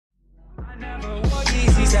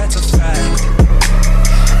that's a fact.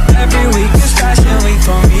 Every week is fashion week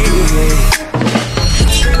for me. Every week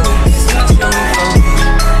is fashion week for me.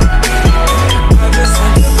 I just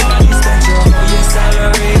went to party, spent your whole year's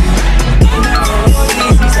salary. I never was easy,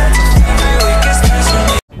 that's a fact. Every week is fashion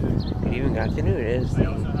week. Good evening, afternoon. It is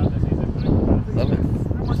 11th,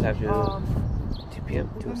 just after 2 p.m.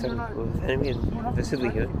 2:07 with Enemy and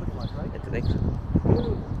Vasiliy here at the lake.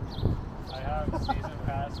 I have season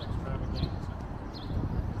pass extravaganza.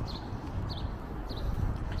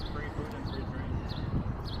 Free food and free drink.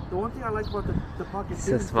 The one thing I like about the pocket It's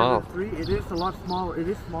so small. it is a lot smaller. It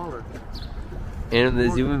is smaller. And I'm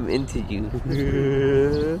gonna zoom into you.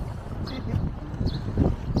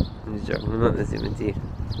 I'm just joking. I'm not gonna zoom into you.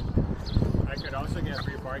 I could also get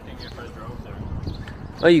free parking if I drove there.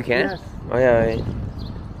 Oh, you can? Yes. Oh, yeah, right.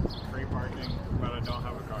 Free parking, but I don't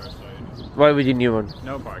have a car, so Why would you need one?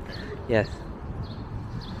 no parking. Yes.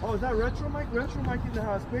 Oh, is that Retro Mike? Retro Mike in the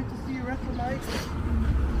house. Great to see you, Retro Mike.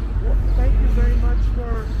 Well, thank you very much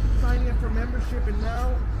for signing up for membership, and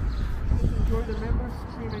now please enjoy the members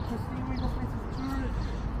stream. And Christine, we go places tour.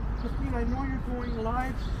 Christine, I know you're going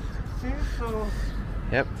live soon, so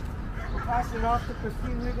Yep. we'll pass it off to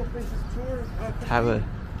Christine Wiggle Places Tour. Have a.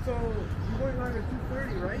 So you're going live at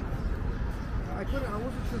 2:30, right? I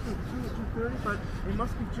wasn't sure if it was 2:30, but it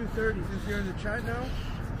must be 2:30 since you're in the chat now.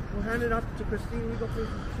 We'll hand it up to Christine Wiggle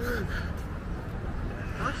Places Tour.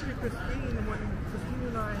 Actually, Christine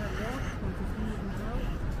and I have walked when Christine was out.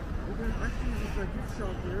 We're going to actually use a gift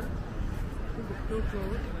shop here. I think it's still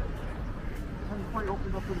closed. Haven't quite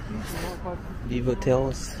opened up for the people, but Vivo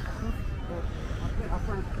Tails. I've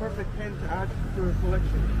got a perfect pen to add to your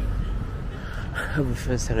collection. I'm a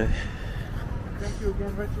friend center. Thank you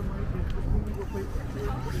again, Retro Mike, and Christine Wiggle Places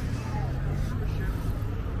Tour.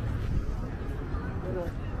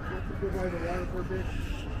 That's a good ride of water for a bit.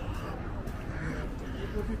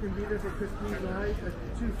 Hope you can be there for Christine's live at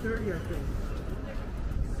 2:30, I think.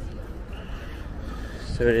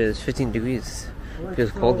 So it is 15 degrees.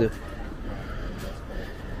 Feels colder.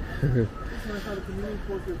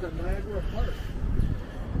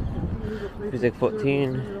 Feels like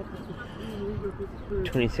 14.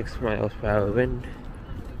 26 miles per hour wind.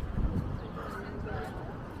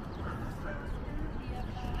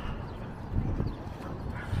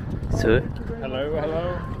 So Hello,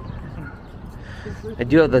 hello. I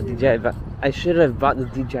do have the DJI, but I should have bought the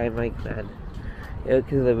DJI mic, man. Yeah,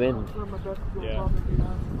 because of the wind. Yeah.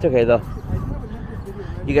 It's okay though.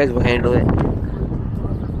 You guys will handle it.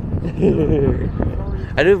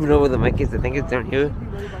 I don't even know where the mic is. I think it's down here.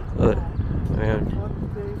 Or around.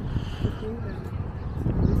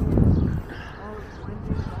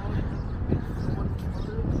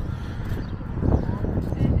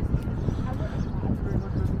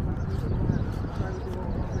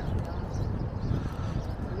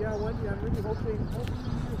 I'm really hoping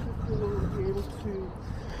you will be able to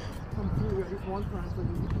come through at least one time so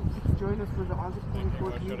that you can join us for the August 24th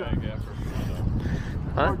What should I meetup. get for meetup?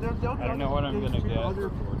 Huh? I don't know what I'm gonna get. Other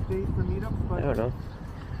days for meetups, but I don't know.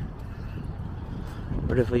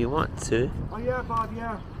 Whatever you want to. Oh yeah, Bob,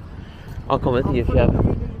 yeah. I'll come with you if you have.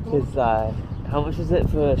 Because, how much is it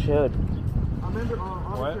for a show? I remember,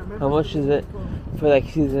 How much is it for like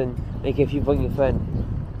season? Like if you bring your friend?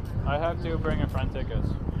 I have to bring a friend tickets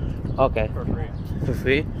Okay. for free. For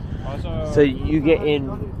free? Also, So you get in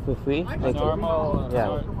for free? Like, normal, Yeah.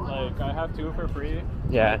 like I have 2 for free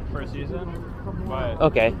yeah. per season, but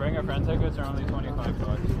Okay. bring a friend tickets are only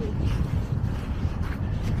 $25.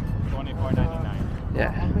 $24.99.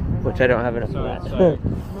 Yeah. Which I don't have enough So of it's that. like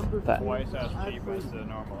But twice as cheap as the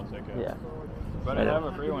normal ticket. yeah. But I have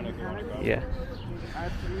a free one if you want to go. Yeah.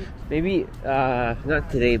 Maybe not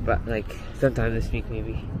today, but like sometime this week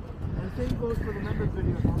maybe.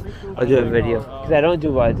 I'll do a video because I don't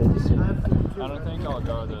do rides. I just I don't think I'll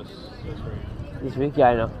go this week. this week. Yeah,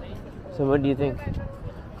 I know. So what do you think?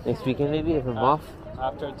 Next weekend maybe if I'm off.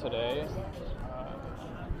 After today,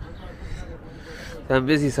 I'm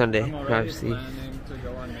busy Sunday, I'm already obviously. planning to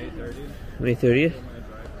go on May 30th. May 30th. My drive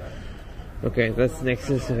back. Okay, that's next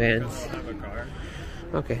to I Sepand. don't have a car,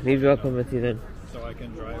 Okay, maybe I'll come with you then. so I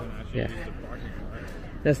can drive and actually Yeah. use the parking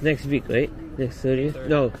lot. That's next week, right? Next 30th?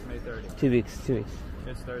 No, May 30th. 2 weeks. 2 weeks.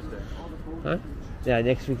 It's Thursday. Huh? Yeah,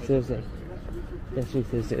 next week Thursday. Next week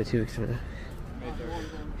Thursday or 2 weeks from now. May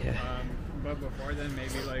 30th. Yeah. But before then,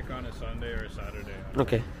 maybe like on a Sunday or a Saturday.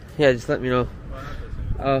 Okay. Yeah, just let me know. We'll have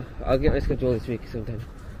to see. I'll get my schedule this week sometime.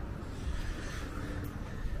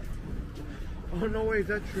 Oh no way, is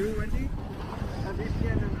that true, Wendy? A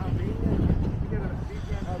VPN in Albania? You get a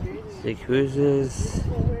VPN Albania? Say cruises.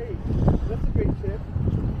 No way. That's a great tip.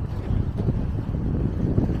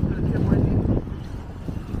 Tip, Wendy.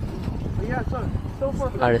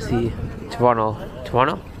 Odyssey, Toronto.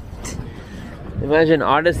 Toronto? Imagine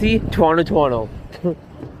Odyssey, Toronto.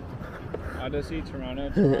 Odyssey, Toronto,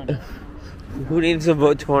 Toronto. Who names a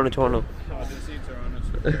boat Toronto? Odyssey,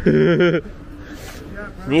 Toronto.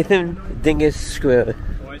 Nathan Dingus Square.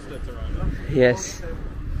 Twice the Toronto. Yes.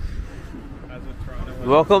 As a Toronto.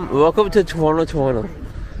 Welcome to Toronto.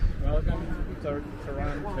 Welcome to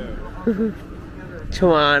Toronto. Toronto. Toronto.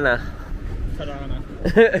 Toronto.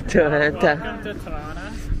 Welcome to Toronto.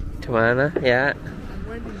 Toronto, yeah.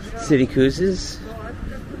 City Cruises.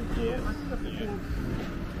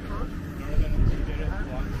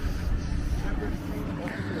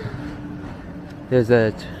 There's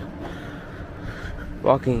a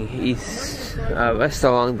walking west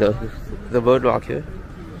along the boardwalk here.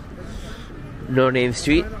 No Name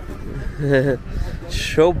Street.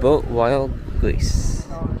 Showboat Wild Grace.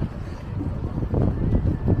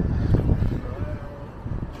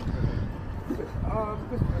 Uh,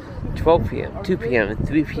 12 p.m., 2 p.m.,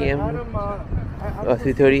 3 p.m.,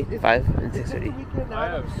 3:30, 5, and 6:30. I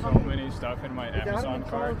have so many stuff in my Amazon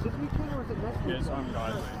cart. It's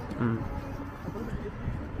ungodly.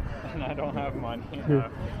 And I don't have money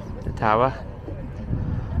enough. The tower.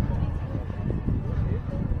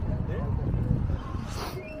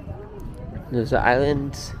 There's the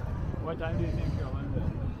islands. What time do you think you'll end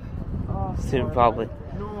it? Soon, probably.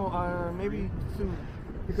 No, maybe soon.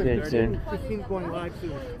 Because Soon. Christine's going live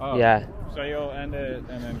soon. Oh, Yeah. So you'll end it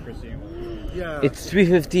and then Christine will. Yeah. It's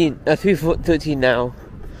 3:15, 3:13 now.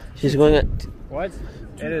 She's going at What?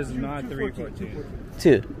 It is not 3:14.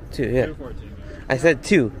 2, yeah. 2:14. I said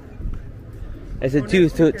 2. I said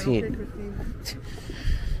 2:13.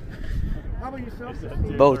 How about yourself?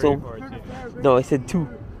 Both of them. 3:14. No, I said 2.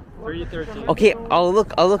 3:13. Okay, I'll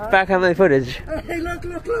look back at my footage. Hey, look!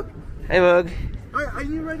 Hey, Marg. I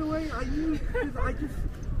knew right away. I knew because I just.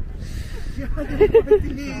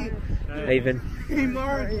 Hey, Ivan. Hey,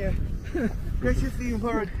 Marg. Great to see you,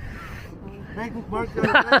 Marg. Thank you, Marg.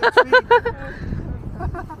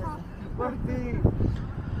 Marg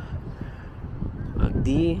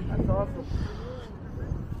D. That's awesome.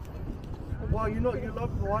 Well, you know, you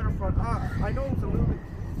love the waterfront. I know it's a little bit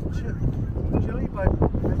chilly, but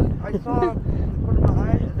I saw the corner of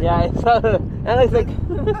my eye. Yeah, I saw it. That looks like.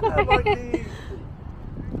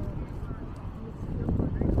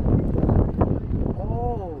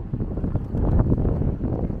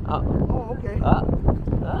 Oh, okay.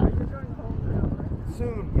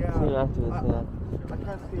 Soon, yeah. Soon after this, yeah. I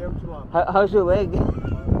can't stay out too long. How's your leg? Oh,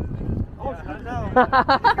 it's good now.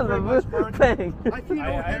 The thing. I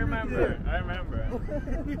remember.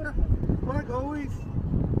 Marg always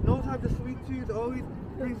knows how to sweet tooth, always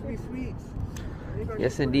brings me sweets.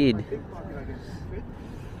 Yes, indeed.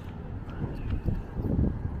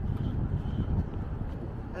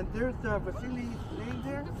 And there's Vasili's name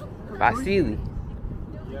there. Vasiliy.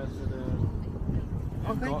 Yes, it is.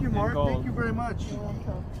 Oh, thank you, Marg. Thank you very much.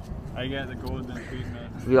 I get the golden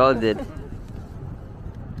treatment. We all did.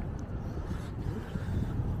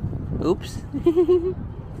 Oops.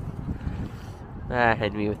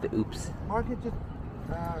 Had me with the oops. Marg had just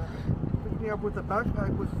picked me up with a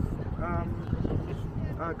backpack with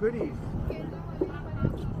goodies.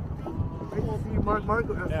 Great to see you, Marg.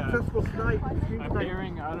 A successful snipe. I'm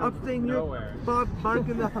hearing out of Upstaying nowhere. Bob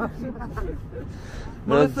in the house. Melissa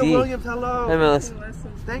Melissa Williams, hello. Hi, Melissa.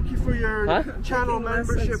 Thank you for your channel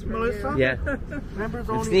membership, Melissa. Yeah. Members It's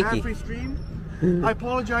only sneaky. ad-free stream. I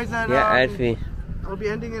apologize that Yeah, ad free. I'll be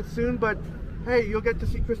ending it soon, but hey, you'll get to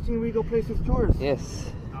see Christine Regal Places tours.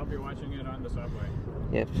 Yes. I'll be watching it on the subway.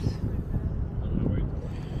 Yep. I'm gonna wait.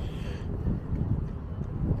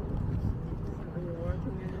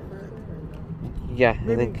 Yeah,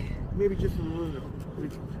 I think. Maybe just a little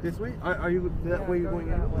this way. Are you that way? You're going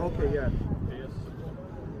in? Okay, yeah. Yes.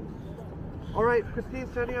 All right,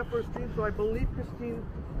 Christine's setting up for a stream, so I believe Christine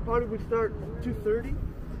probably would start 2:30,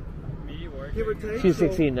 Me working. give or take. She's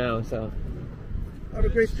 16 now, so. Have a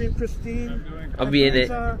great stream, Christine. I'll be in it.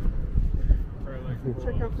 For like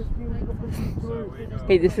Check out Christine Regal Places tours.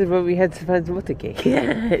 Hey, this is where we had Sepand's motorcade.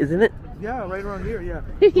 Isn't it? Yeah, right around here. Yeah,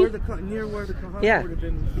 near where the Kahama Yeah. would have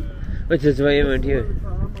been. Which is right around Where here. the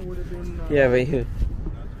Kahama would have been. Yeah, right here.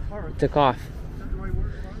 Parked. Took off. Is that the right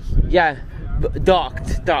word? Yeah,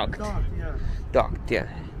 docked. Docked, yeah. Docked, yeah.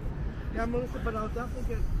 Yeah, Melissa, but there'll definitely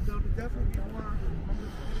be more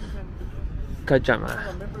member streams and Kajama.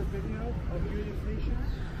 a member video of Radio Stations.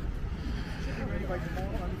 Should be ready by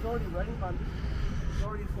tomorrow. It's already ready, but it's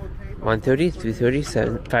already 4K. 1:30, 3:30,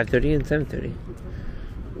 5:30, and 7:30.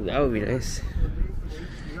 That would be nice.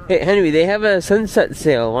 Hey, Henry, they have a sunset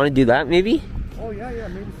sale. Want to do that, maybe? Oh, yeah,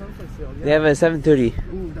 maybe sunset sale. Yeah. They have a 7:30.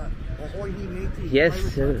 Ooh, Or he made to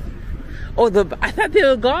Yes. Oh, I thought they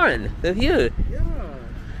were gone. They're here. Yeah.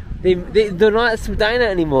 They're not at Spadina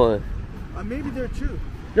anymore. Maybe they're two.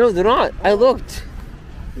 No, they're not. I looked.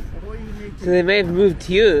 Or he made So they may have moved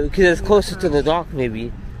here because it's closer to the dock,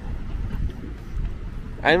 maybe.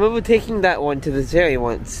 I remember taking that one to the ferry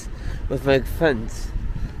once with my friends.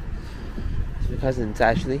 My cousins,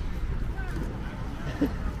 actually.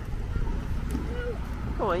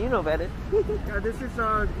 Come on, you know better. Yeah, this is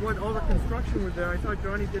when all the construction was there. I saw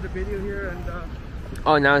Johnny did a video here, and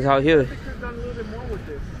Oh, now it's out here. I think they've done a little bit more with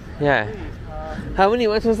this. Yeah. How many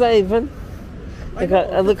months was that even? I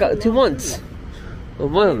look at 2 months. Or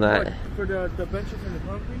more than that. What, for the benches and the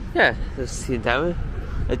concrete? Yeah, the tower.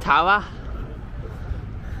 The tower.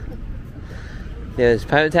 There's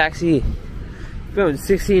private taxi. About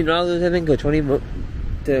 $16, I think, or $20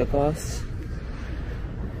 to cost.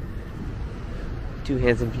 Two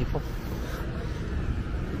handsome people.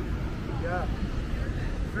 Yeah.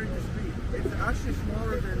 Very discreet. It's actually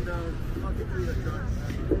smaller than the Pocket 3 that John has.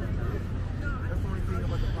 That's the only thing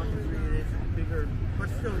about the Pocket 3. It is bigger, but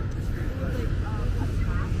still discreet.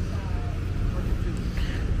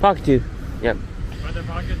 Pocket 2. Yep. But the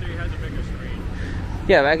Pocket 3 has a bigger screen.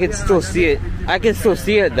 Yeah, I can still see it. I can still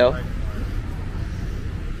see it though.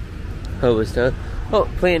 Oh, it's done. Oh,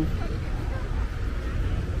 plane.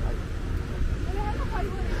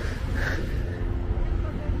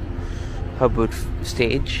 Hubbard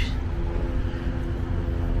stage.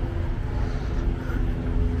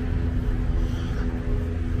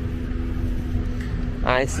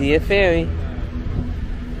 I see a ferry.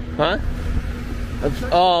 Huh?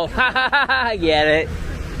 Oh, I get it.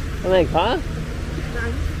 I'm like, huh? Now, I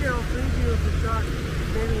used to get all crazy with the shot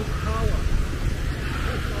standing with the power.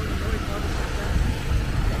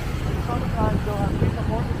 Sometimes they'll have people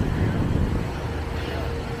mortgages here.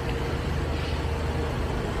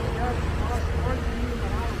 Yeah, it's hard to be in the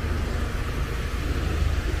house.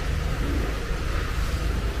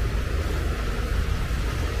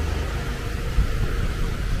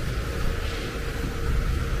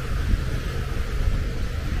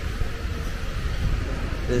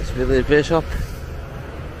 This village bishop. I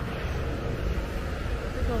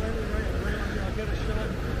think I'll end it right on here. I'll get a shot.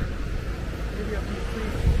 Maybe a few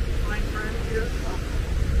fine friends here. Is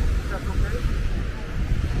that okay?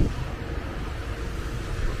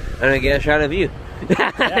 I'm gonna get a shot of you.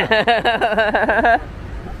 That's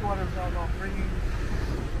what it's all about, bringing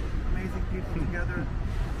amazing people together.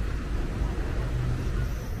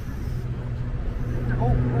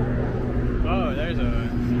 Oh, there's a.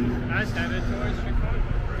 That's headed towards Secconds.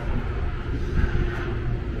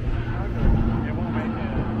 It won't make it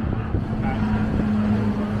fast.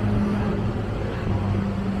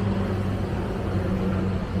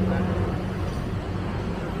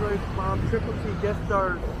 That's right, Triple T guest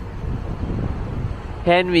stars.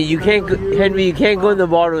 Henry, you can't go, Henry, you can't go in the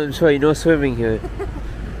water. I'm sorry, no swimming here.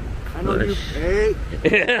 I know you. Hey.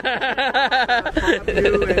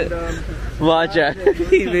 You and Watch out.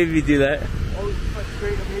 He made me do that. all such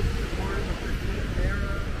great, amazing support in the 15th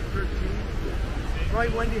era, 13th.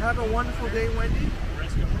 Right, Wendy. Have a wonderful day, Wendy.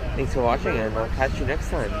 Thanks for watching, and I'll catch you next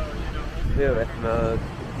time. We're with Marg,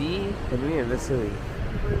 D, Henry, and Vasiliy.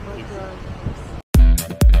 Thank you very much.